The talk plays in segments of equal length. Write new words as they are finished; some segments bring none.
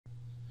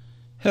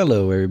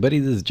Hello everybody,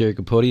 this is Jerry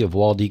Capote of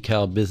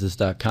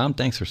WeldDecalBusiness.com.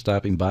 Thanks for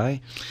stopping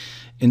by.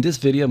 In this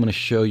video I'm going to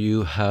show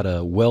you how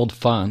to weld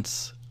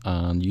fonts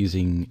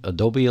using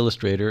Adobe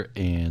Illustrator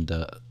and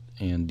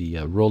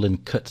the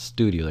Roland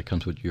CutStudio that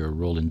comes with your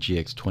Roland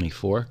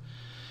GX24.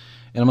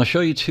 And I'm going to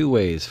show you two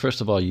ways. First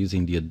of all,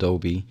 using the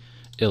Adobe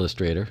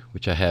Illustrator,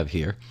 which I have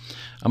here.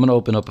 I'm going to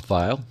open up a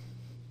file,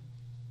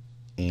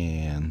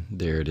 and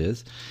there it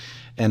is.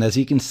 And as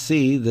you can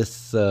see,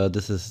 this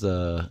is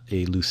a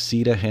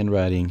Lucida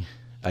handwriting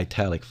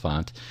italic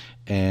font,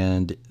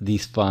 and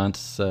these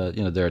fonts,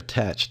 they're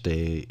attached.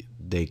 They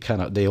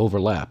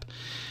overlap.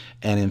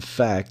 And in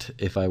fact,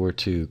 if I were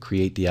to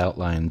create the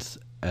outlines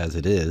as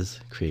it is,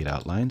 create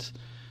outlines,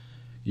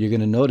 you're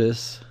going to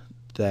notice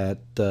that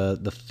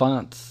the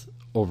fonts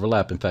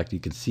overlap. In fact, you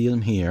can see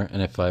them here.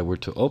 And if I were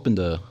to open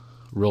the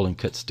Roland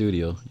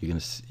CutStudio,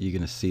 you're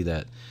gonna see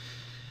that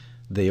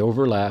they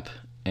overlap,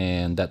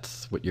 and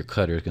that's what your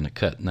cutter is going to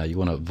cut. Now you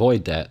want to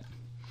avoid that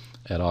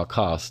at all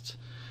costs.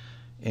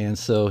 And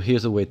so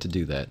here's a way to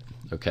do that.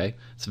 Okay,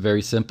 it's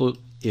very simple.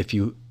 If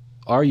you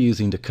are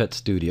using the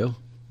CutStudio,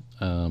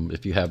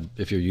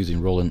 if you're using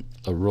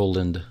a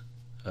Roland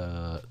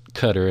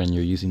cutter and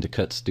you're using the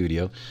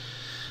CutStudio,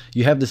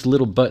 you have this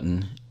little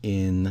button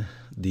in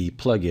the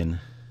plugin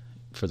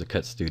for the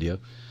CutStudio.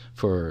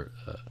 For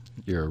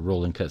your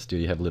Roland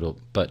CutStudio, you have a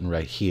little button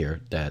right here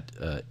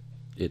that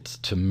it's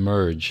to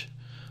merge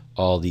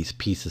all these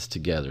pieces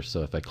together.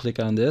 So if I click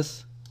on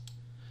this,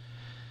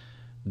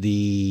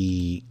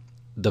 the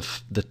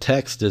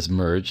text is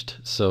merged,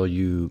 so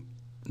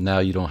now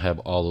you don't have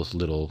all those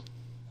little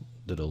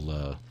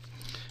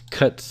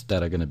cuts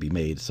that are going to be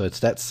made. So it's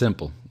that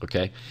simple.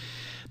 Okay,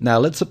 now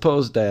let's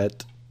suppose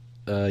that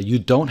you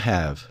don't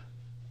have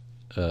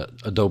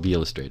Adobe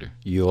Illustrator.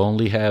 You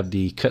only have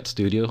the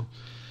CutStudio.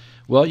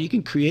 Well, you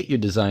can create your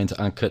designs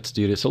on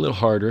CutStudio. It's a little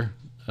harder.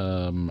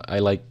 I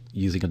like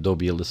using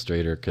Adobe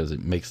Illustrator because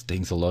it makes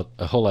things a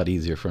whole lot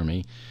easier for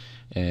me,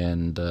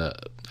 and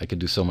I can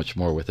do so much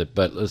more with it.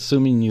 But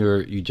assuming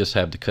you just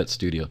have the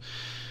CutStudio,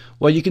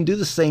 well, you can do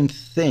the same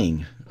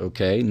thing.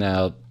 Okay,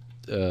 now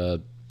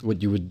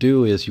what you would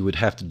do is you would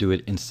have to do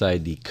it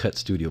inside the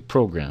CutStudio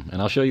program,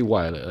 and I'll show you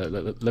why.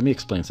 Let me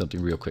explain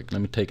something real quick.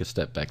 Let me take a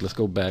step back. Let's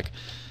go back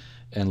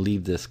and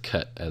leave this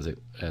cut as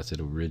it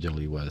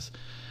originally was.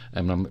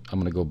 And I'm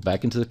going to go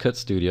back into the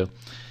CutStudio.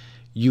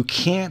 You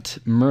can't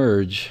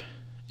merge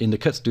in the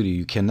CutStudio.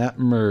 You cannot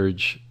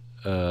merge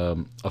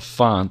a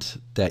font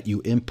that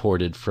you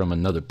imported from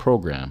another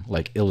program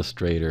like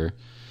Illustrator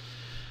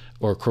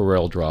or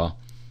CorelDRAW.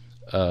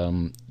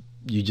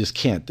 You just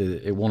can't.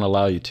 It won't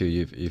allow you to.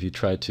 If you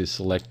try to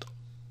select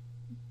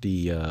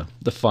the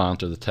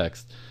font or the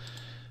text,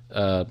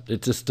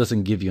 it just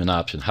doesn't give you an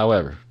option.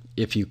 However,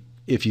 if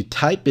you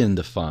type in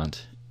the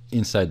font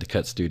inside the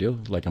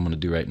CutStudio, like I'm going to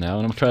do right now,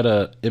 and I'm going to try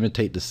to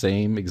imitate the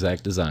same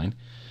exact design,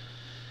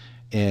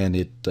 and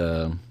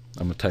I'm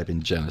going to type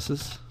in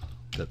Genesis.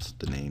 That's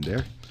the name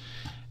there,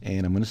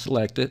 and I'm going to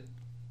select it,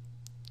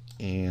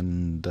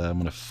 and I'm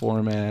going to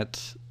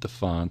format the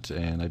font,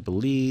 and I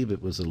believe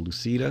it was a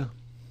Lucida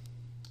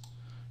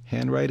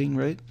handwriting,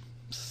 right?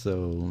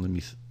 So let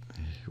me,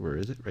 where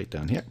is it? Right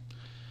down here,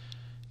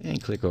 and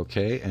click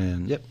OK,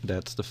 and yep,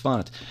 that's the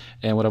font.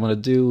 And what I'm going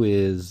to do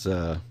is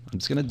I'm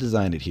just going to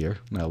design it here.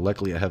 Now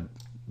luckily I have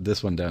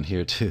this one down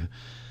here to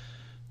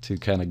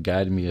kind of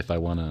guide me if I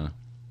want to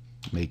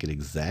make it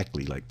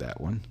exactly like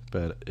that one.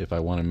 But if I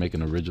want to make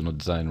an original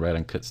design right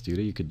on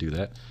CutStudio, you could do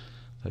that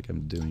like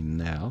I'm doing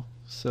now.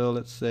 So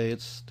let's say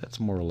that's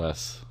more or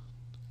less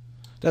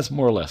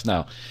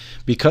now,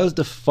 because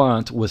the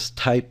font was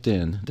typed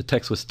in, the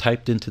text was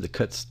typed into the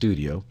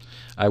CutStudio,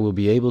 I will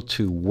be able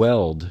to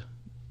weld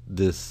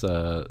this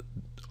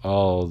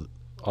all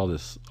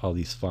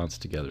these fonts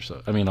together.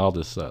 So I mean all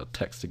this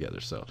text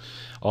together. So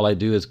all I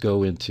do is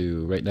go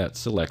into, right now it's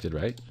selected,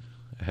 right?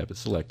 I have it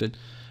selected.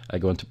 I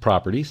go into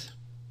Properties,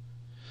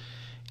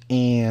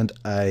 and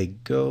I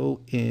go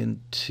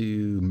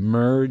into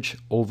Merge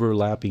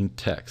Overlapping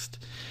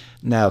Text.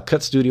 Now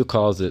CutStudio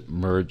calls it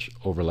Merge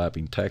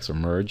Overlapping Text, or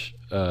Merge.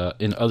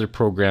 In other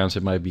programs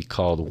it might be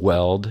called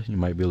Weld. You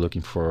might be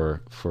looking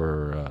for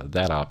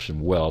that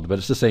option, Weld, but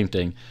it's the same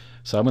thing.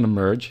 So I'm going to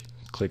merge,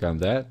 click on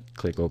that,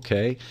 click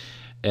OK,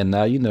 and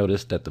now you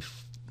notice that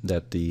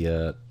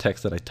the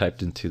text that I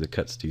typed into the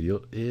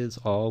CutStudio is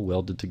all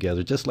welded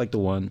together, just like the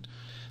one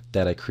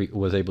that I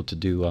was able to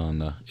do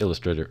on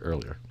Illustrator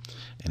earlier.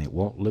 And it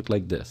won't look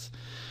like this.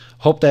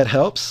 Hope that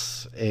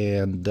helps,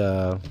 and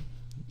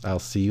I'll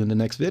see you in the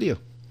next video.